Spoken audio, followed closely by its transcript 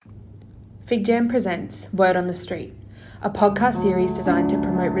FigJam presents Word on the Street, a podcast series designed to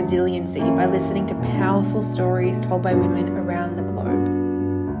promote resiliency by listening to powerful stories told by women around the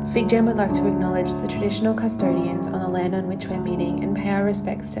globe. FigJam would like to acknowledge the traditional custodians on the land on which we're meeting and pay our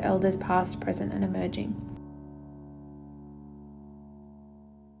respects to elders past, present and emerging.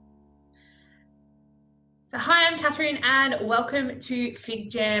 So hi, I'm Catherine and welcome to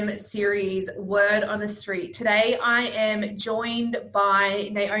FigJam series Word on the Street. Today I am joined by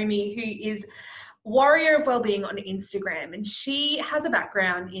Naomi, who is Warrior of Wellbeing on Instagram, and she has a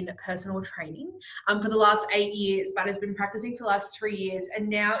background in personal training for the last 8 years, but has been practicing for the last 3 years and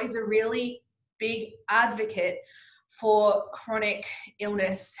now is a really big advocate for chronic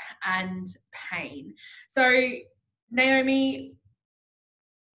illness and pain. So Naomi,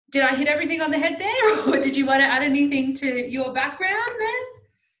 did I hit everything on the head there, or did you want to add anything to your background there?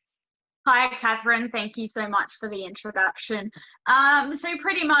 Hi, Catherine. Thank you so much for the introduction. So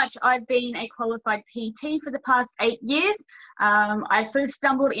pretty much I've been a qualified PT for the past 8 years. I sort of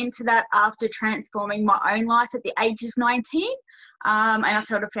stumbled into that after transforming my own life at the age of 19. And I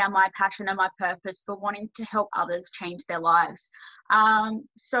sort of found my passion and my purpose for wanting to help others change their lives.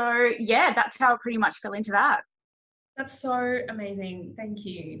 So yeah, that's how I pretty much fell into that. That's so amazing. Thank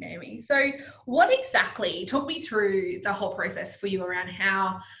you, Naomi. So what exactly, talk me through the whole process for you around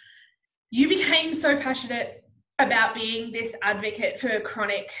how you became so passionate about being this advocate for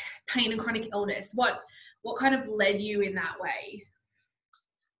chronic pain and chronic illness. What kind of led you in that way?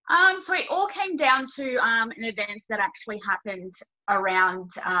 So it all came down to an event that actually happened around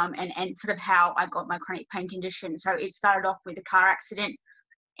and sort of how I got my chronic pain condition. So it started off with a car accident.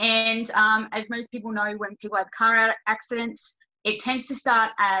 And as most people know, when people have car accidents, it tends to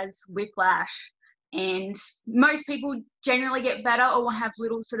start as whiplash. And most people generally get better or will have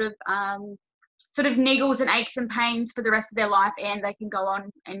little sort of niggles and aches and pains for the rest of their life, and they can go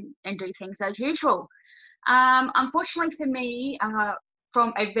on and do things as usual. Unfortunately for me,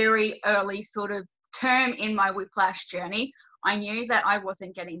 from a very early sort of term in my whiplash journey, I knew that I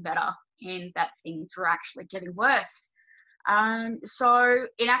wasn't getting better and that things were actually getting worse. So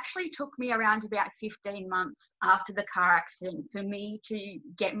it actually took me around about 15 months after the car accident for me to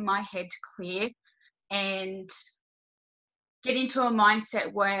get my head clear and get into a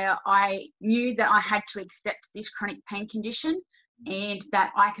mindset where I knew that I had to accept this chronic pain condition and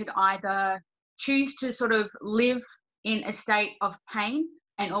that I could either choose to sort of live in a state of pain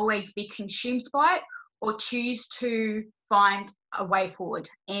and always be consumed by it, or choose to find a way forward.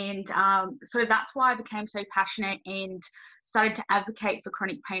 And so that's why I became so passionate and started to advocate for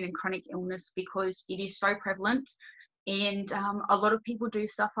chronic pain and chronic illness, because it is so prevalent and a lot of people do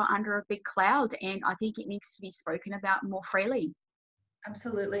suffer under a big cloud, and I think it needs to be spoken about more freely.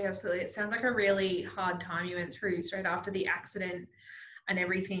 Absolutely. It sounds like a really hard time you went through straight after the accident and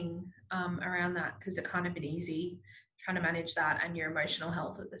everything around that, because it can't have been easy trying to manage that and your emotional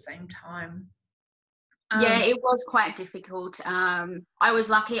health at the same time. Yeah, it was quite difficult. I was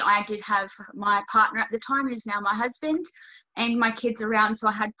lucky. I did have my partner at the time, who's now my husband, and my kids around, so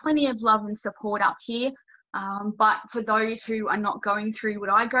I had plenty of love and support up here. But for those who are not going through what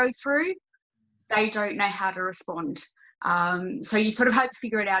I go through, they don't know how to respond. So you sort of have to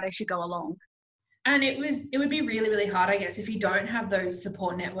figure it out as you go along. And it would be really, really hard, I guess, if you don't have those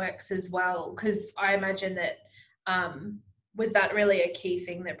support networks as well, because I imagine that was that really a key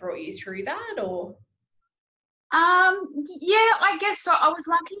thing that brought you through that, or? Yeah, I guess so. I was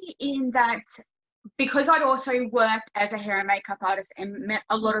lucky in that because I'd also worked as a hair and makeup artist and met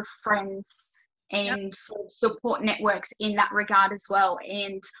a lot of friends and sort of support networks in that regard as well.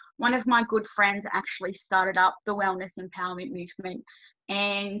 And one of my good friends actually started up the Wellness Empowerment Movement,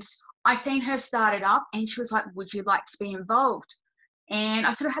 and I seen her start it up and she was like, would you like to be involved? And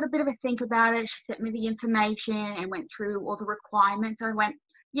I sort of had a bit of a think about it. She sent me the information and went through all the requirements. I went,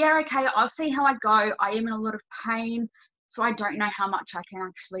 yeah, okay, I'll see how I go. I am in a lot of pain, so I don't know how much I can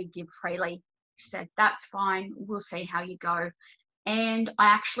actually give freely. She said, that's fine, we'll see how you go. And I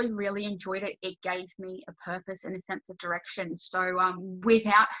actually really enjoyed it. It gave me a purpose and a sense of direction. So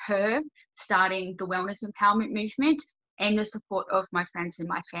without her starting the Wellness Empowerment Movement and the support of my friends and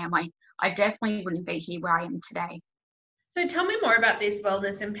my family, I definitely wouldn't be here where I am today. So tell me more about this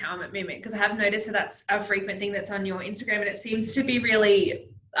Wellness Empowerment Movement, because I have noticed that that's a frequent thing that's on your Instagram, and it seems to be really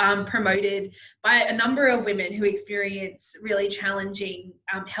promoted by a number of women who experience really challenging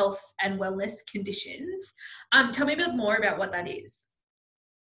health and wellness conditions. Tell me a bit more about what that is.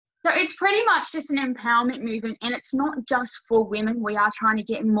 So it's pretty much just an empowerment movement, and it's not just for women. We are trying to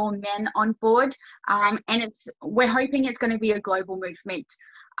get more men on board, and we're hoping it's going to be a global movement.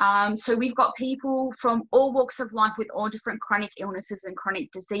 So we've got people from all walks of life with all different chronic illnesses and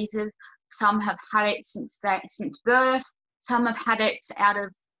chronic diseases. Some have had it since birth. Some have had it out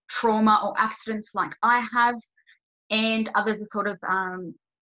of trauma or accidents like I have. And others are sort of,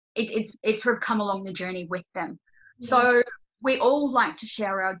 it's sort of come along the journey with them. Yeah. So we all like to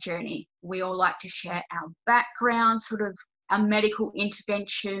share our journey. We all like to share our background, sort of our medical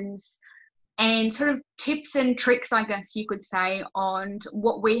interventions, and sort of tips and tricks, I guess you could say, on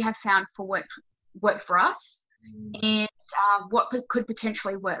what we have found for work for us, and what could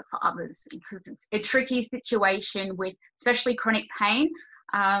potentially work for others, because it's a tricky situation with especially chronic pain.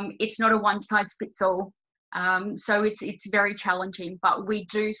 It's not a one size fits all. So it's very challenging, but we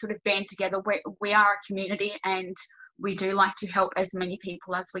do sort of band together. We are a community, and we do like to help as many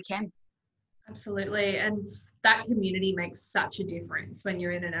people as we can. Absolutely. And that community makes such a difference when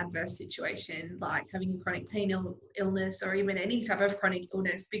you're in an adverse situation, like having a chronic pain illness or even any type of chronic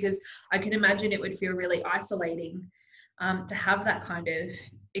illness, because I can imagine it would feel really isolating to have that kind of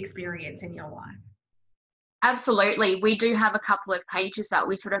experience in your life. Absolutely. We do have a couple of pages that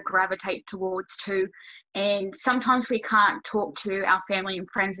we sort of gravitate towards too. And sometimes we can't talk to our family and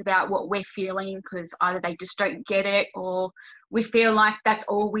friends about what we're feeling because either they just don't get it, or we feel like that's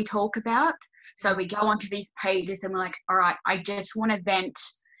all we talk about. So we go onto these pages and we're like, all right, I just want to vent,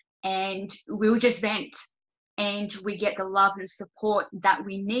 and we'll just vent. And we get the love and support that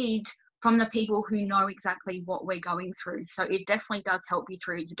we need from the people who know exactly what we're going through. So it definitely does help you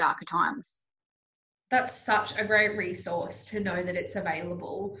through the darker times. That's such a great resource to know that it's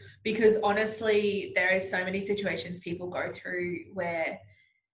available, because honestly, there is so many situations people go through where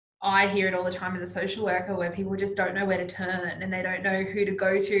I hear it all the time as a social worker, where people just don't know where to turn and they don't know who to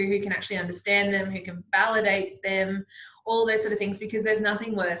go to, who can actually understand them, who can validate them, all those sort of things, because there's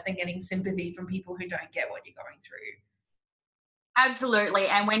nothing worse than getting sympathy from people who don't get what you're going through. Absolutely.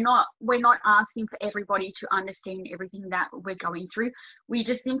 And we're not asking for everybody to understand everything that we're going through. We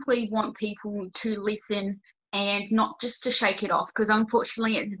just simply want people to listen and not just to shake it off, because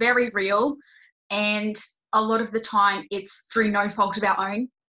unfortunately it's very real, and a lot of the time it's through no fault of our own,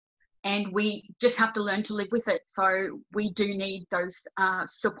 and we just have to learn to live with it. So we do need those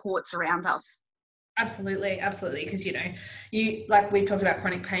supports around us. Absolutely, absolutely. Because, you, like we've talked about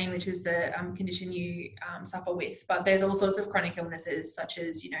chronic pain, which is the condition you suffer with, but there's all sorts of chronic illnesses, such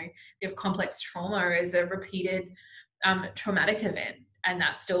as, you have complex trauma as a repeated traumatic event. And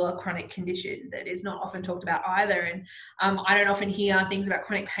that's still a chronic condition that is not often talked about either. And I don't often hear things about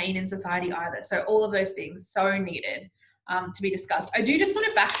chronic pain in society either. So all of those things so needed to be discussed. I do just want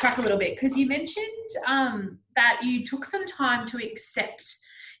to backtrack a little bit, because you mentioned that you took some time to accept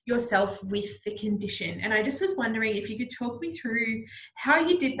yourself with the condition, and I just was wondering if you could talk me through how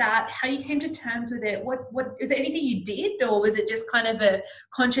you did that, how you came to terms with it. What is there anything you did, or was it just kind of a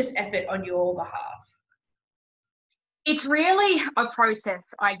conscious effort on your behalf? It's really a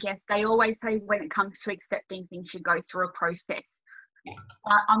process, I guess. They always say when it comes to accepting things, you go through a process. Yeah.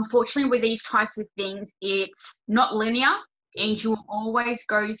 Unfortunately, with these types of things, it's not linear, and you will always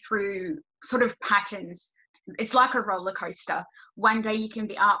go through sort of patterns. It's like a roller coaster. One day you can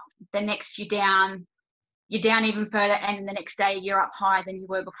be up, the next you're down even further, and the next day you're up higher than you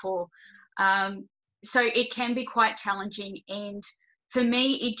were before. So it can be quite challenging. And for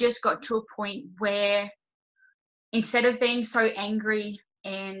me, it just got to a point where instead of being so angry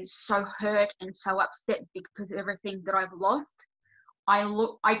and so hurt and so upset because of everything that I've lost,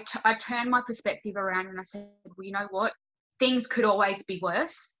 I turned my perspective around and I said, well, you know what? Things could always be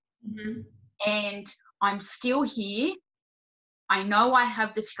worse. Mm-hmm. And I'm still here. I know I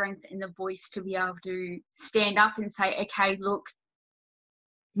have the strength and the voice to be able to stand up and say, okay, look,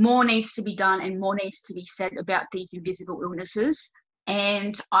 more needs to be done and more needs to be said about these invisible illnesses.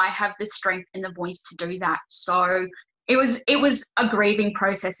 And I have the strength and the voice to do that. So it was a grieving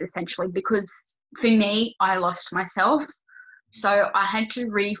process, essentially, because for me, I lost myself. So I had to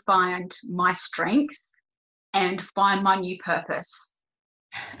re-find my strength and find my new purpose.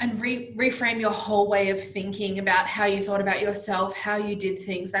 And reframe your whole way of thinking about how you thought about yourself, how you did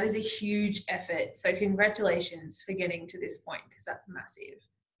things. That is a huge effort. So congratulations for getting to this point, because that's massive.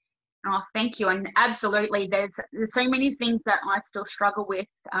 Oh, thank you. And absolutely, there's so many things that I still struggle with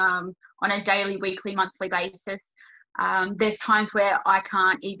on a daily, weekly, monthly basis. There's times where I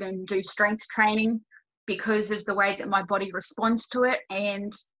can't even do strength training because of the way that my body responds to it.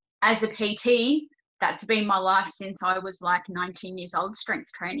 And as a PT, that's been my life since I was like 19 years old,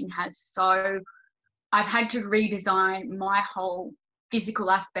 strength training has. So I've had to redesign my whole physical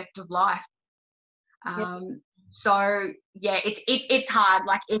aspect of life. So yeah, it's hard.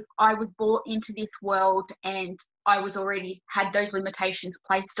 Like if I was brought into this world and I was already had those limitations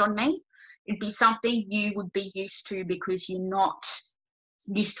placed on me. It'd be something you would be used to because you're not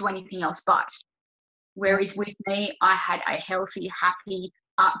used to anything else but. Whereas with me, I had a healthy, happy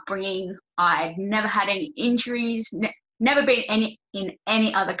upbringing. I'd never had any injuries, never been in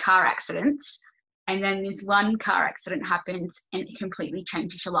any other car accidents. And then this one car accident happens and it completely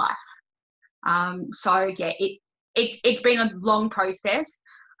changes your life. So yeah, it's been a long process.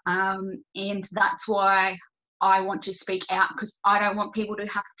 And that's why I want to speak out, because I don't want people to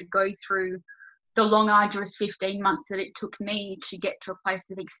have to go through the long, arduous 15 months that it took me to get to a place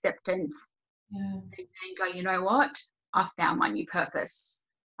of acceptance. Yeah. And go, you know what? I found my new purpose.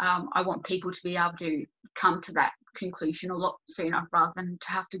 I want people to be able to come to that conclusion a lot sooner rather than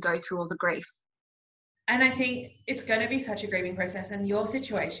to have to go through all the grief. And I think it's going to be such a grieving process, and your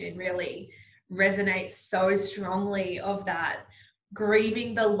situation really resonates so strongly of that,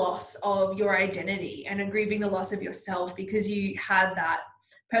 grieving the loss of your identity and grieving the loss of yourself, because you had that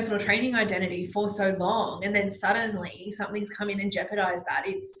personal training identity for so long, and then suddenly something's come in and jeopardized that.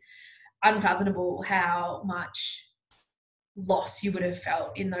 It's unfathomable how much loss you would have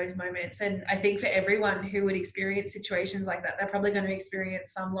felt in those moments. And I think for everyone who would experience situations like that, they're probably going to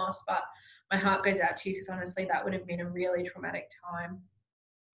experience some loss, but my heart goes out to you, because honestly that would have been a really traumatic time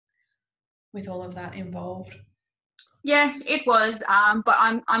with all of that involved. Yeah, it was. But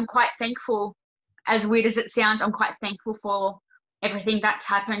I'm quite thankful, as weird as it sounds, I'm quite thankful for everything that's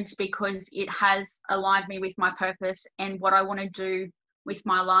happened, because it has aligned me with my purpose and what I want to do with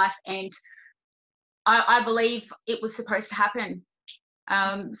my life. And I believe it was supposed to happen.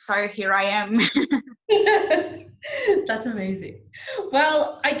 So here I am. That's amazing.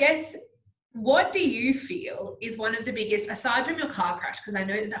 Well, I guess, what do you feel is one of the biggest, aside from your car crash, because I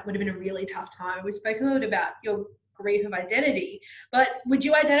know that would have been a really tough time. We spoke a little bit about your grief of identity, but would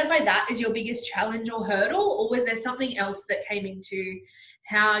you identify that as your biggest challenge or hurdle, or was there something else that came into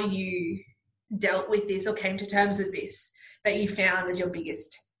how you dealt with this or came to terms with this that you found was your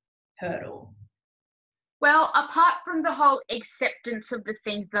biggest hurdle? Well, apart from the whole acceptance of the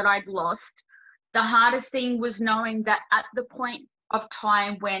things that I'd lost, the hardest thing was knowing that at the point of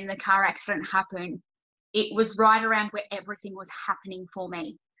time when the car accident happened, it was right around where everything was happening for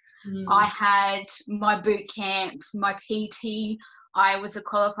me. I had my boot camps, my PT. I was a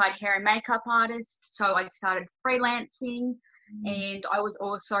qualified hair and makeup artist, so I started freelancing. And I was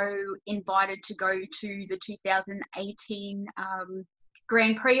also invited to go to the 2018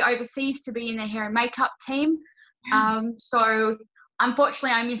 Grand Prix overseas to be in the hair and makeup team. So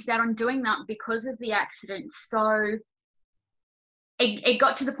unfortunately, I missed out on doing that because of the accident. So it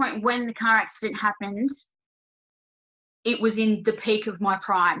got to the point when the car accident happened, it was in the peak of my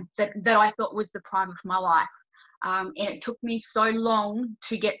prime, that I thought was the prime of my life. And it took me so long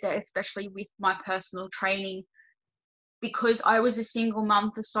to get there, especially with my personal training, because I was a single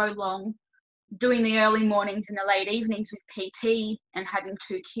mum for so long, doing the early mornings and the late evenings with PT and having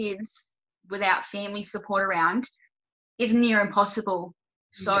 2 kids without family support around is near impossible.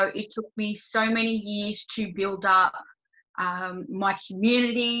 So it took me so many years to build up my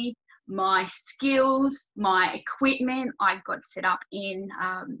community, my skills, my equipment. I got set up in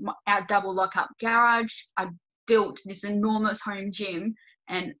our double lockup garage. I built this enormous home gym,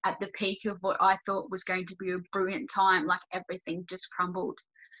 and at the peak of what I thought was going to be a brilliant time, like everything just crumbled.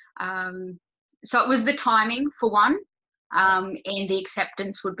 So it was the timing for one, and the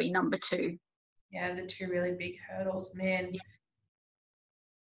acceptance would be number 2. Yeah, the 2 really big hurdles, man.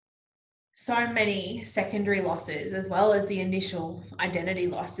 So many secondary losses as well as the initial identity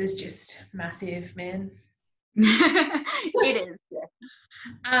loss. There's just massive, man. It is,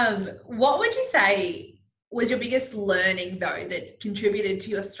 yeah. What would you say was your biggest learning, though, that contributed to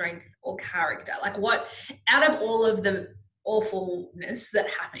your strength or character? Like, what, out of all of the awfulness that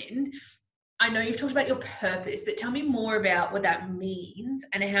happened, I know you've talked about your purpose, but tell me more about what that means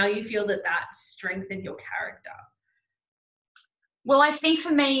and how you feel that strengthened your character. Well, I think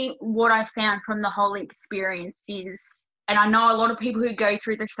for me, what I found from the whole experience is, and I know a lot of people who go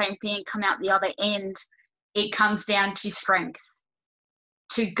through the same thing come out the other end, it comes down to strength.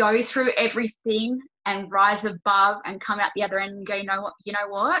 To go through everything and rise above and come out the other end and go, you know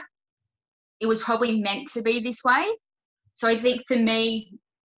what? It was probably meant to be this way. So I think for me,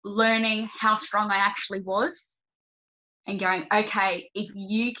 learning how strong I actually was and going, okay, if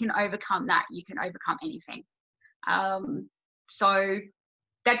you can overcome that, you can overcome anything. So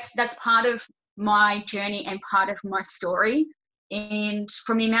that's part of my journey and part of my story. And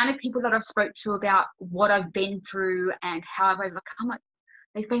from the amount of people that I've spoke to about what I've been through and how I've overcome it,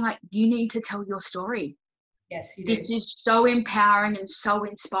 they've been like, you need to tell your story. Yes, you do. This is so empowering and so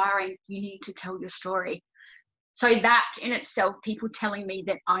inspiring. You need to tell your story. So that in itself, people telling me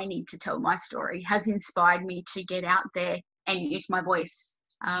that I need to tell my story has inspired me to get out there and use my voice.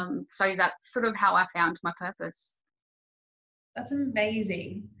 So that's sort of how I found my purpose. That's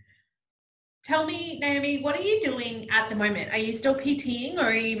amazing. Tell me, Naomi, what are you doing at the moment? Are you still PTing or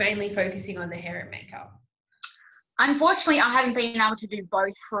are you mainly focusing on the hair and makeup? Unfortunately, I haven't been able to do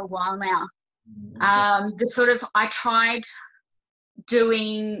both for a while now. I tried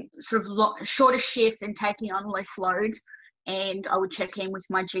doing sort of shorter shifts and taking on less load, and I would check in with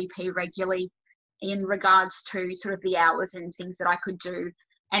my GP regularly in regards to sort of the hours and things that I could do.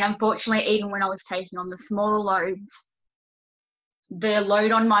 And unfortunately, even when I was taking on the smaller loads, the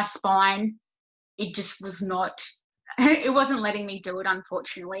load on my spine, it just was not, it wasn't letting me do it,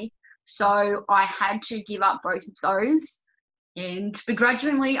 unfortunately. So I had to give up both of those. And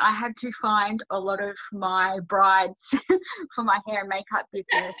begrudgingly, I had to find a lot of my brides for my hair and makeup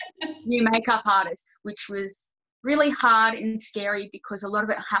business, new makeup artists, which was really hard and scary because a lot of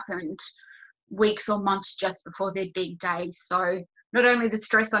it happened weeks or months just before their big day. So not only the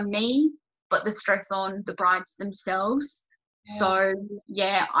stress on me, but the stress on the brides themselves. Yeah. So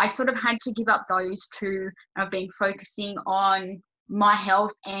yeah, I sort of had to give up those two. I've been focusing on my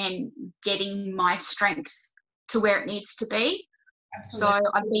health and getting my strength to where it needs to be. Absolutely.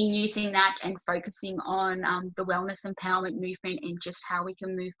 So I've been using that and focusing on the wellness empowerment movement and just how we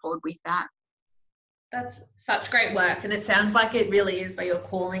can move forward with that. That's such great work, and it sounds like it really is where your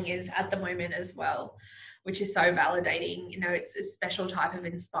calling is at the moment as well, which is so validating. You know, it's a special type of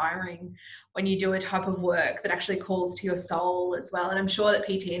inspiring when you do a type of work that actually calls to your soul as well. And I'm sure that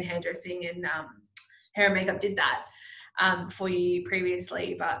PT and hairdressing and hair and makeup did that for you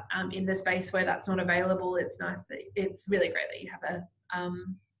previously, but in the space where that's not available, it's nice that it's really great that you have a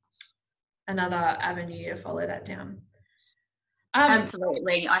another avenue to follow that down.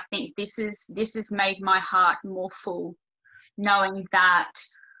 Absolutely. I think this has made my heart more full, knowing that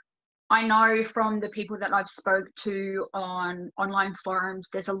I know from the people that I've spoke to on online forums,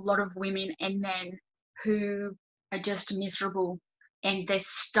 there's a lot of women and men who are just miserable and they're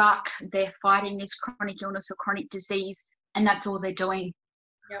stuck, they're fighting this chronic illness or chronic disease, and that's all they're doing.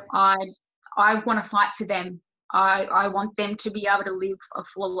 Yep. I want to fight for them. I want them to be able to live a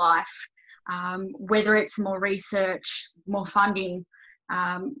full life. Whether it's more research, more funding,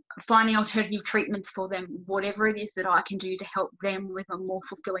 finding alternative treatments for them, whatever it is that I can do to help them live a more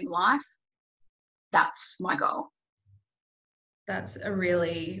fulfilling life, that's my goal. That's a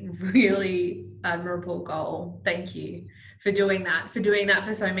really, really admirable goal. Thank you for doing that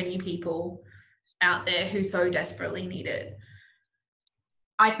for so many people out there who so desperately need it.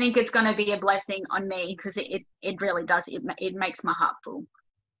 I think it's going to be a blessing on me because it really does. It makes my heart full.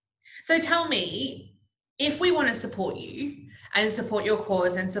 So tell me, if we want to support you and support your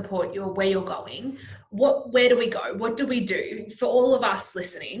cause and support where you're going, where do we go? What do we do? For all of us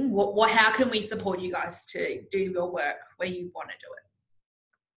listening, how can we support you guys to do your work where you want to do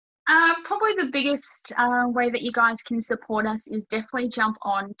it? Probably the biggest way that you guys can support us is definitely jump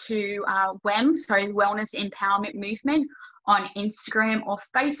on to WEM, so Wellness Empowerment Movement, on Instagram or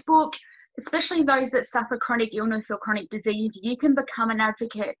Facebook. Especially those that suffer chronic illness or chronic disease, you can become an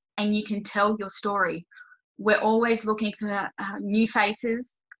advocate and you can tell your story. We're always looking for new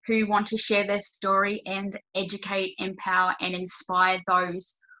faces who want to share their story and educate, empower and inspire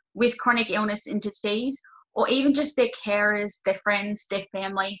those with chronic illness and disease, or even just their carers, their friends, their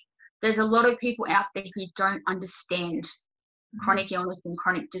family. There's a lot of people out there who don't understand chronic illness and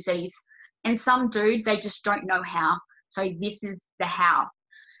chronic disease. And some do, they just don't know how. So this is the how.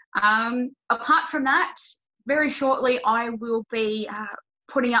 Apart from that, very shortly, I will be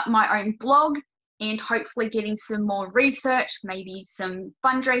putting up my own blog and hopefully getting some more research, maybe some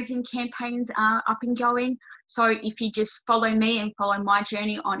fundraising campaigns up and going. So if you just follow me and follow my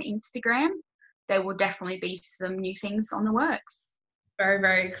journey on Instagram, there will definitely be some new things on the works. Very,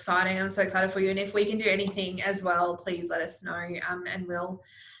 very exciting. I'm so excited for you. And if we can do anything as well, please let us know, and we'll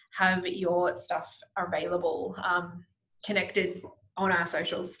have your stuff available, connected on our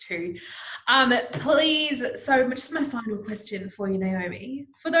socials too. Please, so just my final question for you, Naomi,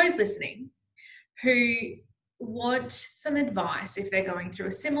 for those listening who want some advice if they're going through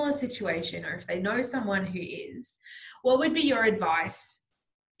a similar situation or if they know someone who is, what would be your advice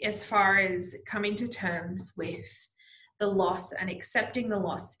as far as coming to terms with the loss and accepting the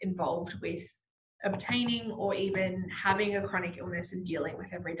loss involved with obtaining or even having a chronic illness and dealing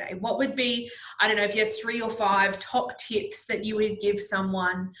with every day? What would be, I don't know, if you have 3 or 5 top tips that you would give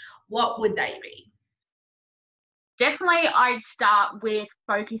someone, what would they be? Definitely, I'd start with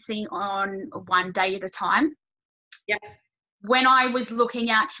focusing on one day at a time. Yeah. When I was looking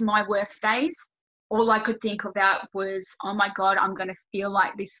at my worst days, all I could think about was, oh my God, I'm going to feel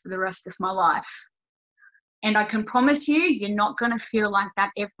like this for the rest of my life. And I can promise you, you're not going to feel like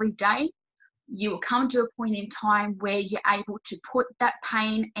that every day. You will come to a point in time where you're able to put that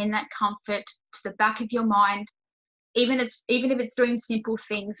pain and that comfort to the back of your mind, even if it's doing simple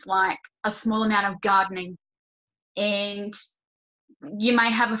things like a small amount of gardening, and you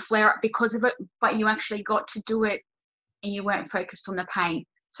may have a flare-up because of it, but you actually got to do it and you weren't focused on the pain.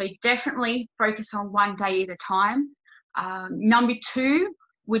 So definitely focus on one day at a time. Number 2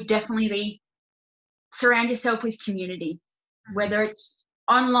 would definitely be surround yourself with community, whether it's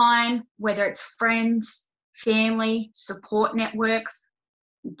online, whether it's friends, family, support networks.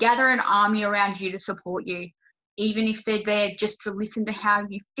 Gather an army around you to support you, even if they're there just to listen to how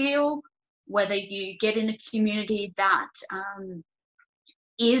you feel, whether you get in a community that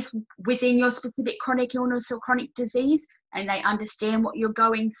is within your specific chronic illness or chronic disease and they understand what you're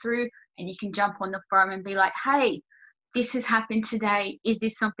going through, and you can jump on the forum and be like, hey, this has happened today. Is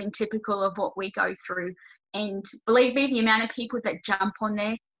this something typical of what we go through? And believe me, the amount of people that jump on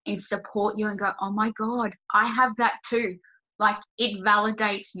there and support you and go, oh my God, I have that too. Like, it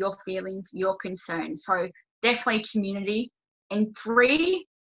validates your feelings, your concerns. So definitely community. And 3,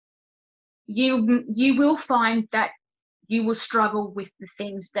 you will find that you will struggle with the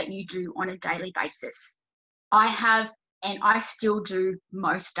things that you do on a daily basis. I have, and I still do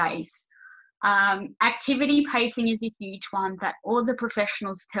most days. Activity pacing is a huge one that all the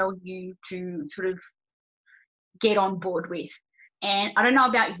professionals tell you to sort of get on board with. And I don't know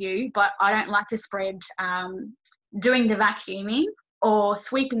about you, but I don't like to spread doing the vacuuming or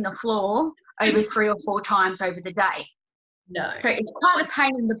sweeping the floor over 3 or 4 times over the day. No. So it's quite a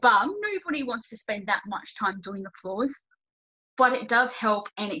pain in the bum. Nobody wants to spend that much time doing the floors, but it does help,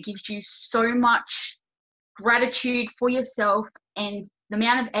 and it gives you so much gratitude for yourself, and the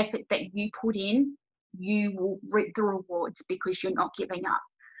amount of effort that you put in, you will reap the rewards because you're not giving up.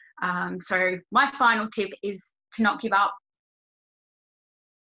 So my final tip is to not give up,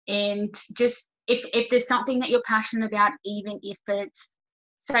 and just if there's something that you're passionate about, even if it's,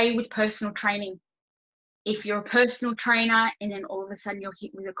 say, with personal training, if you're a personal trainer and then all of a sudden you're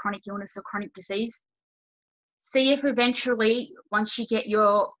hit with a chronic illness or chronic disease, see if eventually, once you get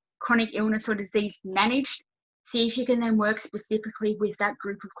your chronic illness or disease managed, see if you can then work specifically with that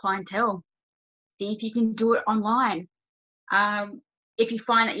group of clientele. See if you can do it online. If you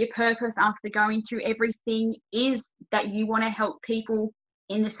find that your purpose after going through everything is that you want to help people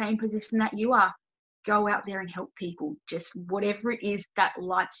in the same position that you are, go out there and help people. Just whatever it is that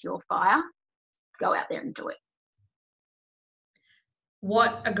lights your fire, go out there and do it.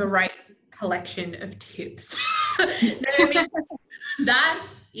 What a great collection of tips. Naomi, that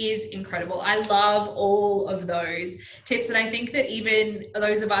is incredible. I love all of those tips, and I think that even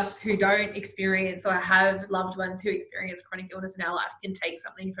those of us who don't experience or have loved ones who experience chronic illness in our life can take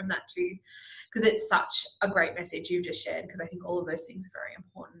something from that too, because it's such a great message you've just shared, because I think all of those things are very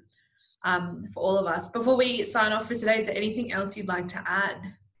important for all of us. Before we sign off for today, is there anything else you'd like to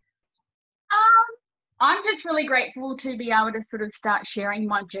add? I'm just really grateful to be able to sort of start sharing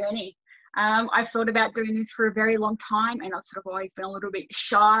my journey. I've thought about doing this for a very long time, and I've sort of always been a little bit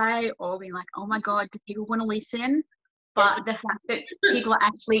shy or been like, oh my God, do people want to listen? But yes, the fact that people are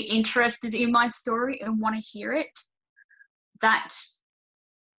actually interested in my story and want to hear it, that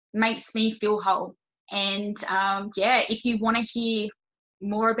makes me feel whole. And if you want to hear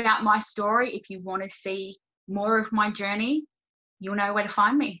more about my story, if you want to see more of my journey, you'll know where to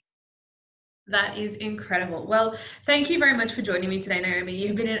find me. That is incredible. Well, thank you very much for joining me today, Naomi.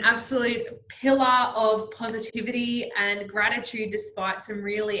 You've been an absolute pillar of positivity and gratitude despite some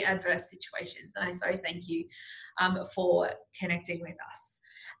really adverse situations. And I so thank you for connecting with us.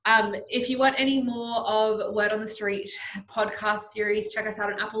 If you want any more of Word on the Street podcast series, check us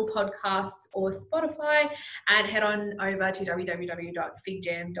out on Apple Podcasts or Spotify, and head on over to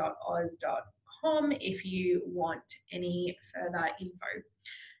www.figjam.oz.com if you want any further info.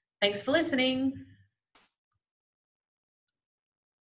 Thanks for listening.